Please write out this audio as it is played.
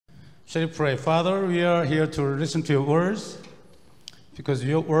Shall we pray? Father, we are here to listen to your words because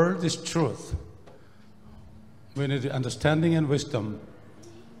your word is truth. We need understanding and wisdom.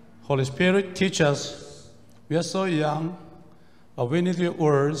 Holy Spirit, teach us. We are so young, but we need your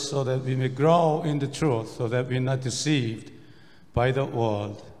words so that we may grow in the truth, so that we are not deceived by the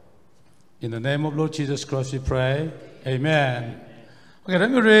world. In the name of Lord Jesus Christ we pray. Amen. Okay, let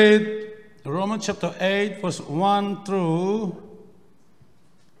me read Romans chapter 8, verse 1 through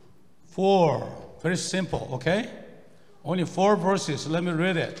 4. Very simple, okay? Only 4 verses. Let me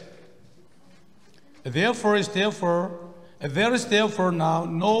read it. There is therefore now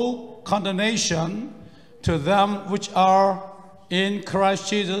no condemnation to them which are in Christ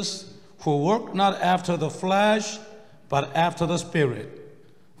Jesus, who work not after the flesh, but after the Spirit.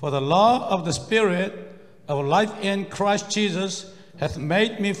 For the law of the Spirit of life in Christ Jesus hath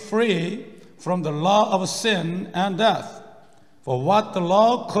made me free from the law of sin and death. For what the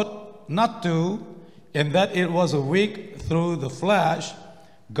law could not do, in that it was weak through the flesh,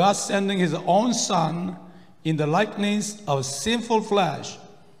 God sending his own Son in the likeness of sinful flesh,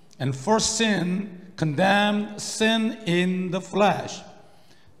 and for sin condemned sin in the flesh,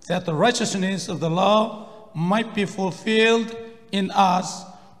 that the righteousness of the law might be fulfilled in us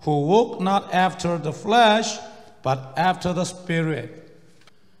who walk not after the flesh, but after the Spirit.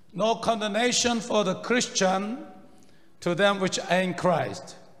 No condemnation for the Christian to them which are in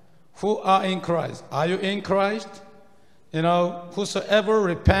Christ. Who are in Christ? Are you in Christ? Whosoever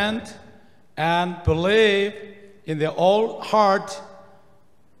repent and believe in their whole heart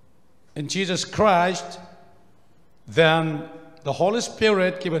in Jesus Christ, then the Holy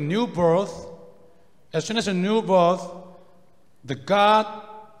Spirit give a new birth. As soon as a new birth, the God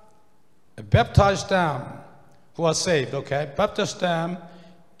baptized them who are saved, baptized them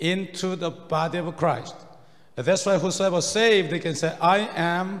into the body of Christ. And that's why whosoever is saved, they can say, I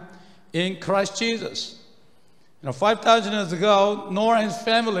am in Christ Jesus. 5,000 years ago, Noah and his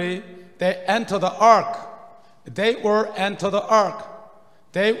family, they entered the ark. They were entered the ark.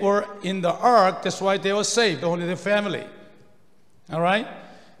 They were in the ark, that's why they were saved, only the family. All right?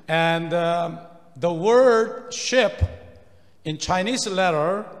 And the word ship in Chinese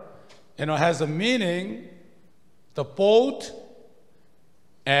letter, has a meaning, the boat,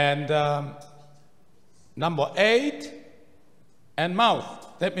 and number 8, and mouth.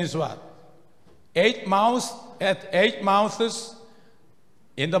 That means what? 8 mouths at 8 mouths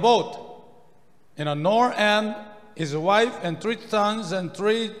in the boat. Noah and his wife and 3 sons and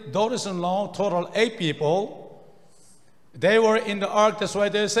 3 daughters-in-law, total 8 people. They were in the ark, that's why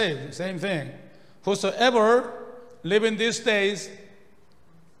they're saved. Same thing. Whosoever live in these days,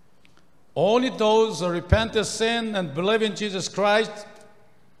 only those who repent of sin and believe in Jesus Christ,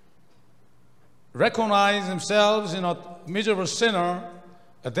 recognize themselves, miserable sinner,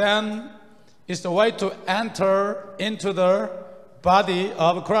 then is the way to enter into the body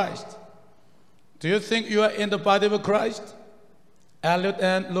of Christ. Do you think you are in the body of Christ? Elliot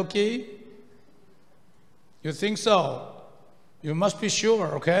and Luki? You think so? You must be sure,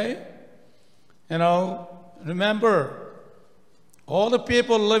 okay? Remember, all the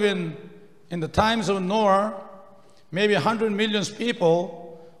people living in the times of Noah, maybe 100 million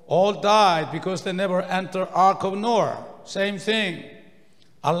people, all died because they never entered Ark of Noah. Same thing.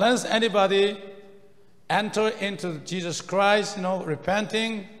 Unless anybody enter into Jesus Christ,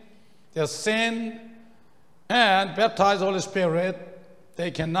 repenting their sin and baptize the Holy Spirit,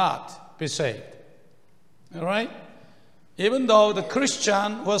 they cannot be saved. All right? Even though the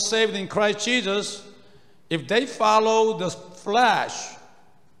Christian was saved in Christ Jesus, if they follow the flesh,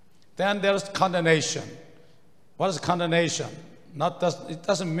 then there's condemnation. What is condemnation? It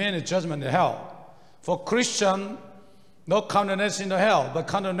doesn't mean a judgment in hell. For Christian, no condemnation in hell, but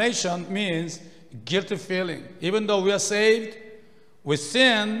condemnation means guilty feeling. Even though we are saved, with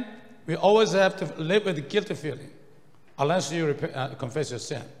sin, we always have to live with a guilty feeling, unless you confess your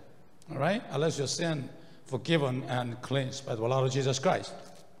sin. All right? Unless your sin forgiven and cleansed by the blood of Jesus Christ.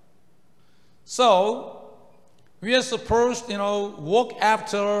 So, we are supposed, walk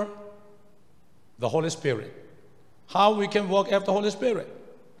after the Holy Spirit. How we can walk after the Holy Spirit?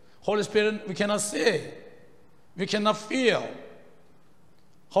 Holy Spirit, we cannot see. We cannot feel.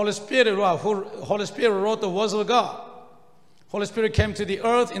 Holy Spirit wrote the words of God. Holy Spirit came to the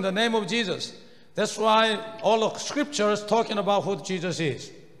earth in the name of Jesus. That's why all the scriptures talking about who Jesus is.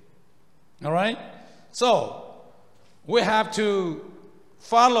 All right? So, we have to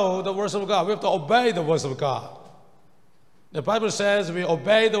follow the words of God. We have to obey the words of God. The Bible says we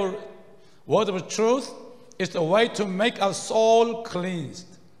obey the word of truth. It's the way to make our soul cleansed.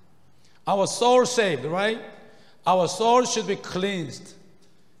 Our soul saved, right? Our soul should be cleansed.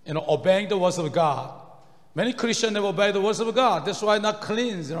 obeying the words of God. Many Christians never obey the words of God. That's why not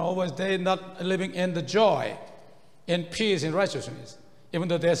cleansed. Always they're not living in the joy, in peace, in righteousness, even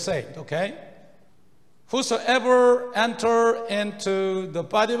though they're saved, okay? Whosoever enter into the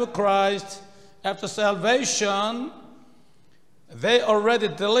body of Christ after salvation, they already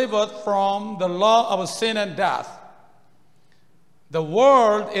delivered from the law of sin and death. The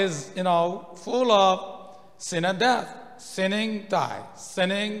world is, full of sin and death. Sinning,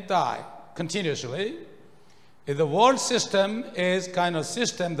 die, continuously. The world system is kind of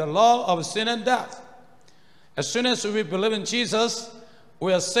system, the law of sin and death. As soon as we believe in Jesus,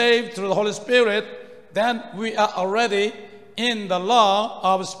 we are saved through the Holy Spirit, then we are already in the law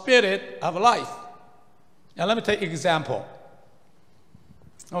of spirit of life. Now let me take an example.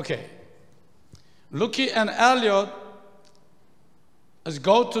 Okay. Lucky and Elliot let's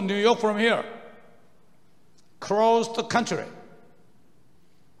go to New York from here. Cross the country.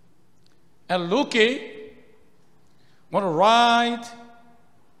 And Lucky want to ride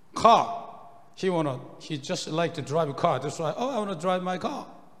car. He just like to drive a car. That's why, I want to drive my car.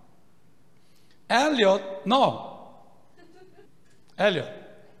 Elliot, no. Elliot,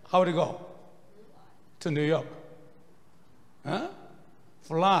 how would he go? To New York. Huh?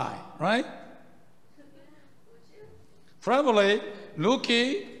 Fly, right? Probably,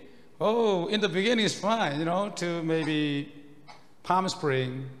 Lucky, in the beginning it's fine, to maybe Palm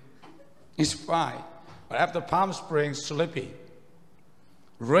Springs, it's fine. But after Palm Springs, sleepy.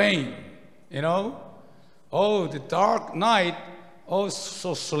 Rain, the dark night,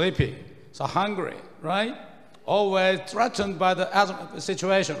 so sleepy, so hungry, right? Always threatened by the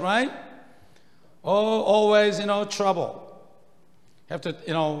situation, right? Always, trouble.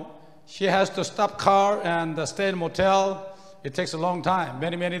 She has to stop car and stay in a motel. It takes a long time,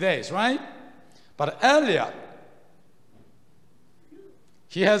 many, many days, right? But Elliot,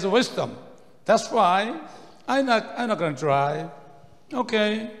 he has wisdom. That's why I'm not going to drive.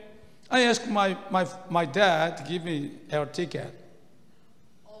 Okay. I asked my dad to give me air ticket.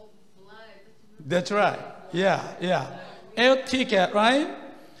 That's right. Yeah. Air ticket, right?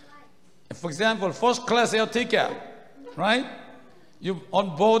 For example, first class air ticket, right? You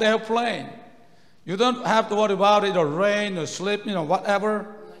on board airplane. You don't have to worry about it or rain or sleep,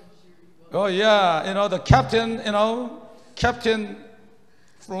 whatever. Oh yeah, the captain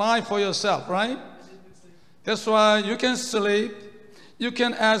fly for yourself, right? That's why you can sleep. You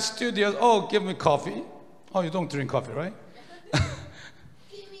can ask studios, give me coffee. You don't drink coffee, right?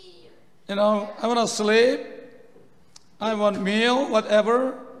 I want to sleep. I want meal,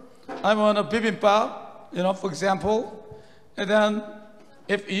 whatever. I want a bibimbap, for example. And then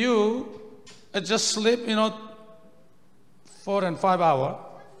if you just sleep, 4 and 5 hours,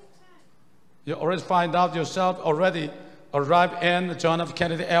 you already find out yourself already arrived in John F.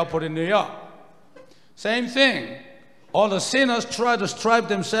 Kennedy Airport in New York. Same thing. All the sinners try to strive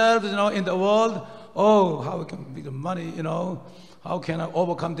themselves, in the world. How we can make the money, How can I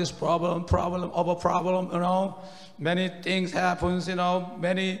overcome this problem, Many things happens,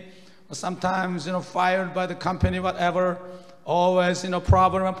 many, sometimes, fired by the company, whatever. Always,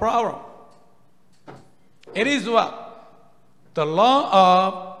 problem. It is what? The law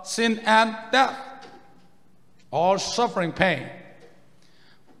of sin and death. All suffering, pain.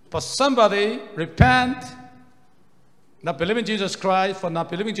 But somebody repent, not believing Jesus Christ,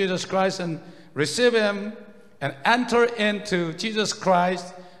 and receive Him and enter into Jesus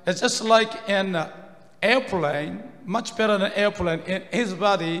Christ. It's just like an airplane, much better than an airplane. In His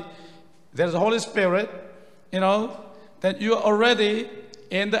body, there's the Holy Spirit, then you're already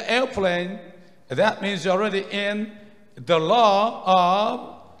in the airplane. That means you're already in the law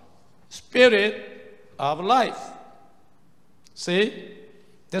of spirit of life. See?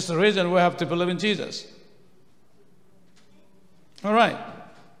 That's the reason we have to believe in Jesus. All right.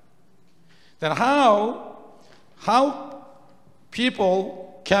 Then how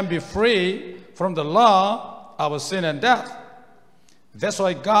people can be free from the law of sin and death? That's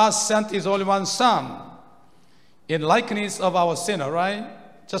why God sent His only one Son in likeness of our sinner, right?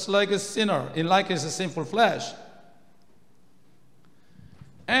 Just like a sinner, in likeness of sinful flesh.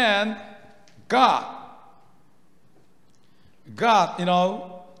 And God,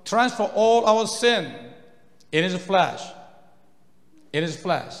 transfer all our sin in His flesh.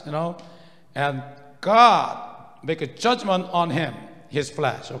 And God make a judgment on Him, His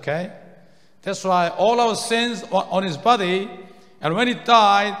flesh, okay? That's why all our sins on His body, and when He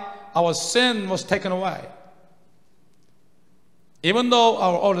died, our sin was taken away. Even though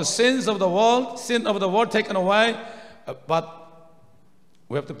all the sin of the world taken away, but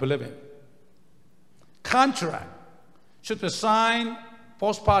we have to believe Him. Contract should be signed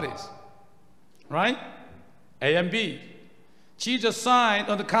both parties, right? A and B. Jesus signed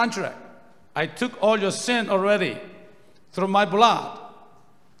on the contract. I took all your sin already through my blood.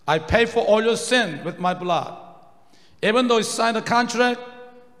 I pay for all your sin with my blood. Even though he signed a contract,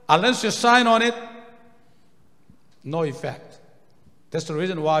 unless you sign on it, no effect. That's the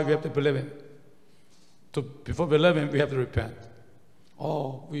reason why we have to believe him. Before believing, we have to repent.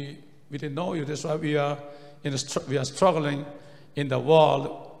 Oh, we didn't know you. That's why we are struggling in the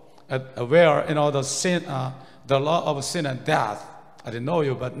world where the sin, the law of sin and death. I didn't know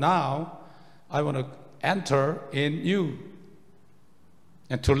you, but now I want to enter in you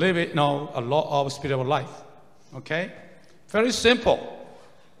and to live it now a law of spiritual life. Okay, very simple.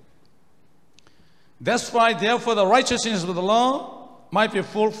 That's why, therefore, the righteousness of the law might be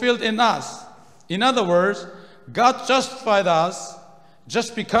fulfilled in us. In other words, God justified us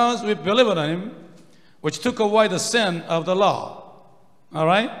just because we believe in him, which took away the sin of the law. All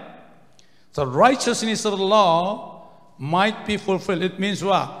right? The righteousness of the law might be fulfilled. It means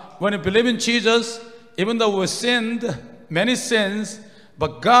what? When you believe in Jesus, even though we sinned, many sins,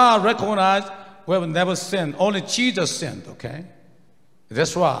 but God recognized we have never sinned. Only Jesus sinned, okay?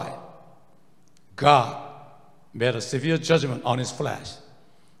 That's why God made a severe judgment on his flesh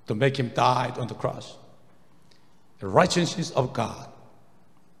to make him die on the cross. The righteousness of God.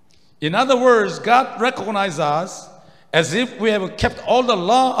 In other words, God recognizes us as if we have kept all the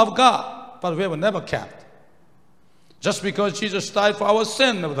law of God, but we have never kept. Just because Jesus died for our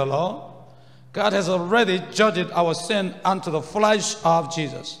sin of the law, God has already judged our sin unto the flesh of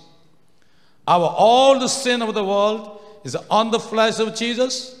Jesus. All the sin of the world is on the flesh of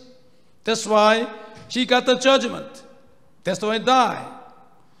Jesus. That's why he got the judgment. That's why he died.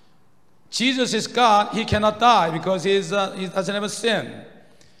 Jesus is God. He cannot die because he doesn't have a sin.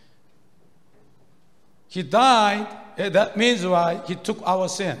 He died. That means why? He took our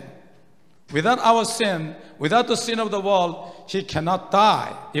sin. Without our sin, without the sin of the world, he cannot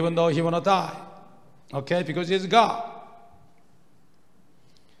die, even though he want to die. Okay? Because he is God.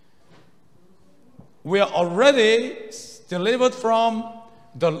 We are already delivered from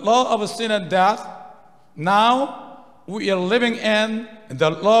the law of sin and death. Now we are living in the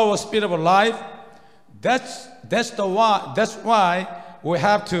law of spiritual life. That's why we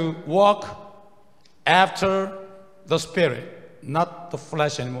have to walk after the Spirit, not the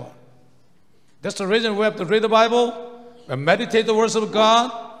flesh anymore. That's the reason we have to read the Bible and meditate the words of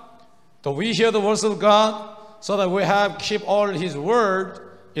God. So we hear the words of God, so that we keep all his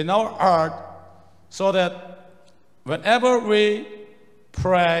word in our heart, so that whenever we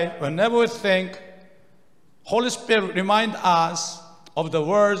pray, whenever we think, Holy Spirit remind us of the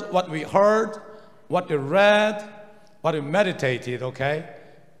words, what we heard, what we read, what we meditated, okay?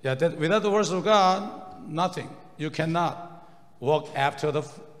 Yeah, without the words of God, nothing. You cannot walk after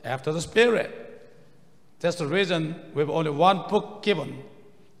the Spirit. That's the reason we have only one book given.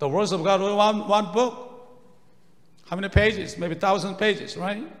 The words of God, one book. How many pages? Maybe 1,000 pages,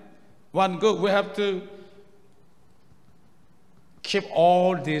 right? One book. We have to keep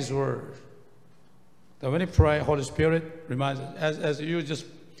all these words. Then when you pray, Holy Spirit reminds us, as you just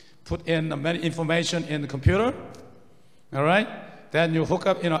put in many information in the computer, all right? Then you hook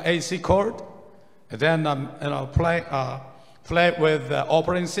up, AC cord, and then play with the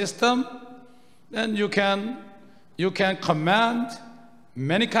operating system. Then you can command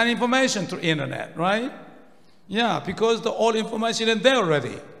many kind of information through internet, right? Yeah, because all information is there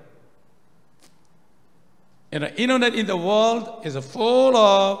already. And the internet in the world is full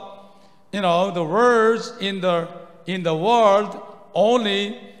of, the words in the world.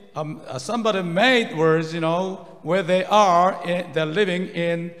 Only somebody made words, where they're living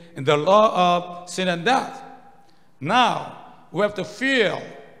in the law of sin and death. Now we have to fill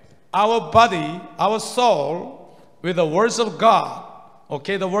our body, our soul, with the words of God.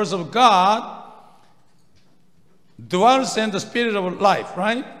 Okay, the words of God dwells in the spirit of life,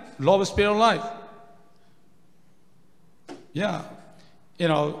 right? Law of spirit of life. Yeah.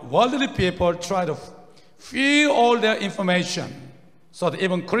 Worldly people try to fill all their information, so that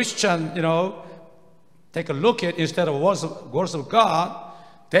even Christian, take a look at, instead of words of God,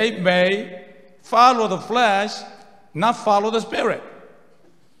 they may follow the flesh, not follow the Spirit.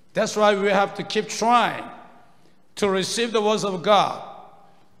 That's why we have to keep trying to receive the words of God,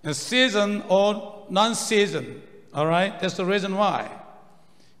 in season or non-season. All right? That's the reason why.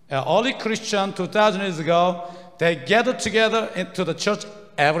 Early Christian 2,000 years ago, they gathered together into the church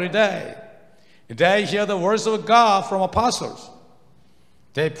every day. They hear the words of God from apostles.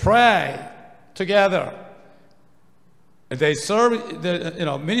 They pray together. They serve,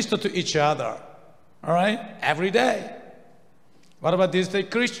 minister to each other. All right? Every day. What about this day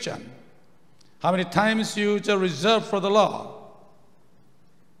Christian? How many times you just reserve for the Lord?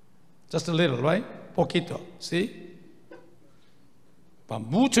 Just a little, right? Poquito, see? But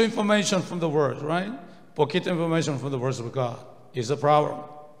mucho information from the Word, right? Poquito information from the words of God is a problem.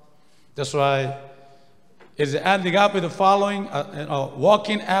 That's why it's ending up with the following,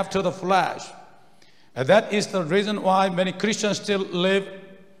 walking after the flesh. And that is the reason why many Christians still live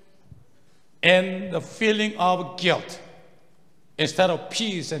in the feeling of guilt instead of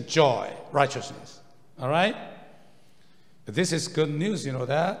peace and joy, righteousness. All right? This is good news, you know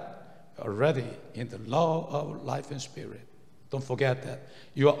that? Already in the law of life and spirit. Don't forget that.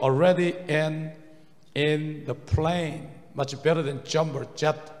 You are already in the plane, much better than jumbo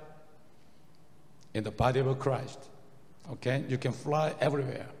jet in the body of Christ. Okay? You can fly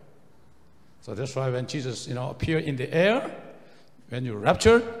everywhere. So that's why when Jesus, appear in the air, when you're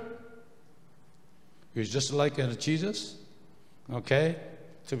raptured, you're just like Jesus, okay?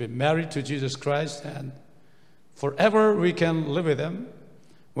 To be married to Jesus Christ, and forever we can live with Him.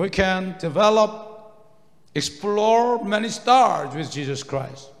 We can explore many stars with Jesus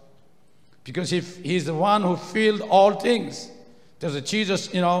Christ. Because He's the one who filled all things. There's a Jesus,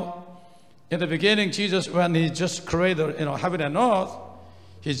 in the beginning, Jesus, when He just created, heaven and earth,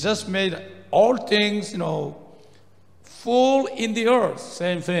 He just made all things, full in the earth.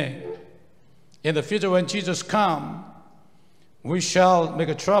 Same thing. In the future, when Jesus comes, we shall make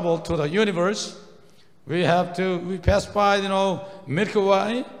a trouble to the universe. We pass by, Milky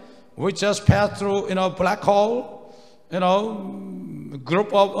Way. We just pass through, black hole,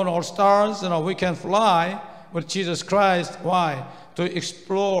 group of all stars. We can fly with Jesus Christ. Why? To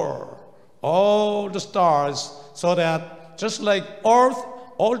explore all the stars, so that just like earth,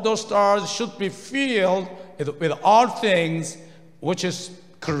 all those stars should be filled with all things which is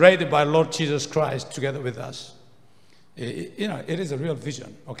created by Lord Jesus Christ together with us. It is a real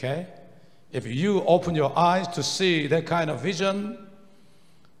vision, okay? If you open your eyes to see that kind of vision,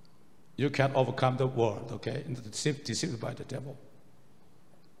 you can overcome the world, okay? And deceived by the devil.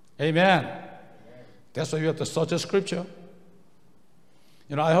 Amen. That's why you have to search the scripture.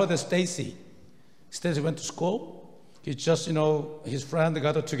 I heard that Stacy went to school. He just, his friend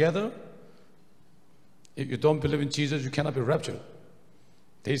got together. If you don't believe in Jesus, you cannot be raptured.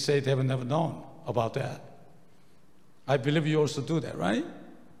 They say they have never known about that. I believe you also do that, right?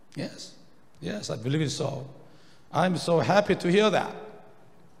 Yes. Yes, I believe it so. I'm so happy to hear that,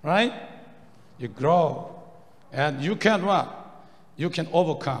 right? You grow, and you can what? You can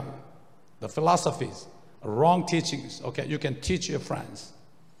overcome the philosophies, wrong teachings, okay? You can teach your friends,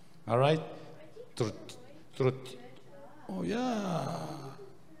 all right? Oh, yeah.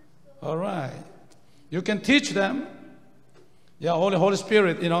 All right. You can teach them. Yeah, Holy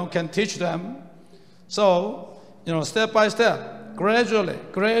Spirit, can teach them. So, step by step, gradually.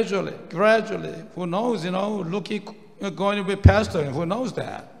 Who knows, Lucky going to be pastor, who knows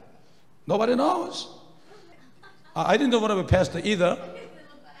that? Nobody knows. I didn't want to be pastor either.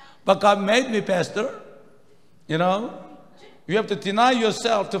 But God made me pastor. You have to deny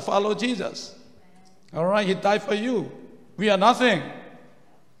yourself to follow Jesus. All right, He died for you. We are nothing,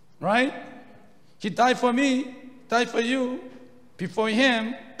 right? He died for me, died for you. Before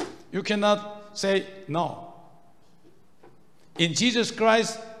Him, you cannot say no. In Jesus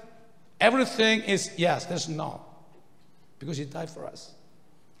Christ, everything is yes, there's no. Because He died for us.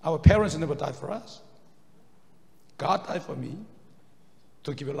 Our parents never died for us. God died for me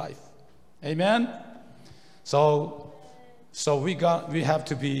to give you life. Amen? So we have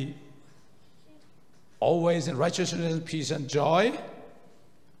to be always in righteousness, peace, and joy,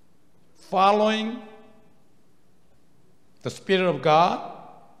 following the Spirit of God.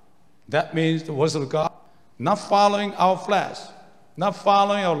 That means the words of God. Not following our flesh, not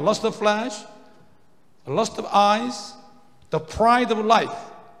following our lust of flesh, the lust of eyes, the pride of life.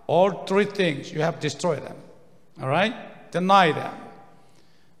 All three things, you have to destroy them. All right? Deny them.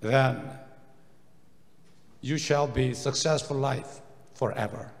 Then you shall be successful life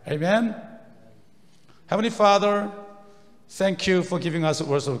forever. Amen? Heavenly Father, thank you for giving us the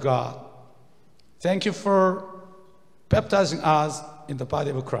words of God. Thank you for baptizing us in the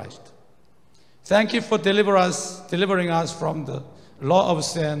body of Christ. Thank you for delivering us from the law of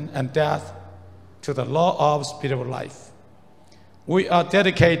sin and death to the law of spiritual life. We are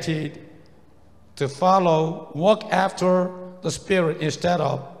dedicated to walk after the Spirit instead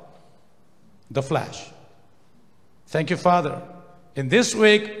of the flesh. Thank you, Father. In this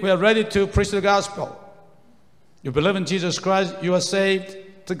week, we are ready to preach the gospel. You believe in Jesus Christ, you are saved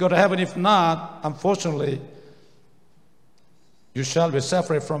to go to heaven. If not, unfortunately, you shall be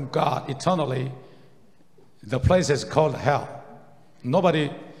separated from God eternally. The place is called hell.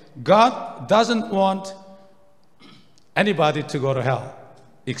 Nobody, God doesn't want anybody to go to hell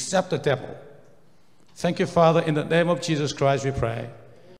except the devil. Thank you, Father. In the name of Jesus Christ we pray.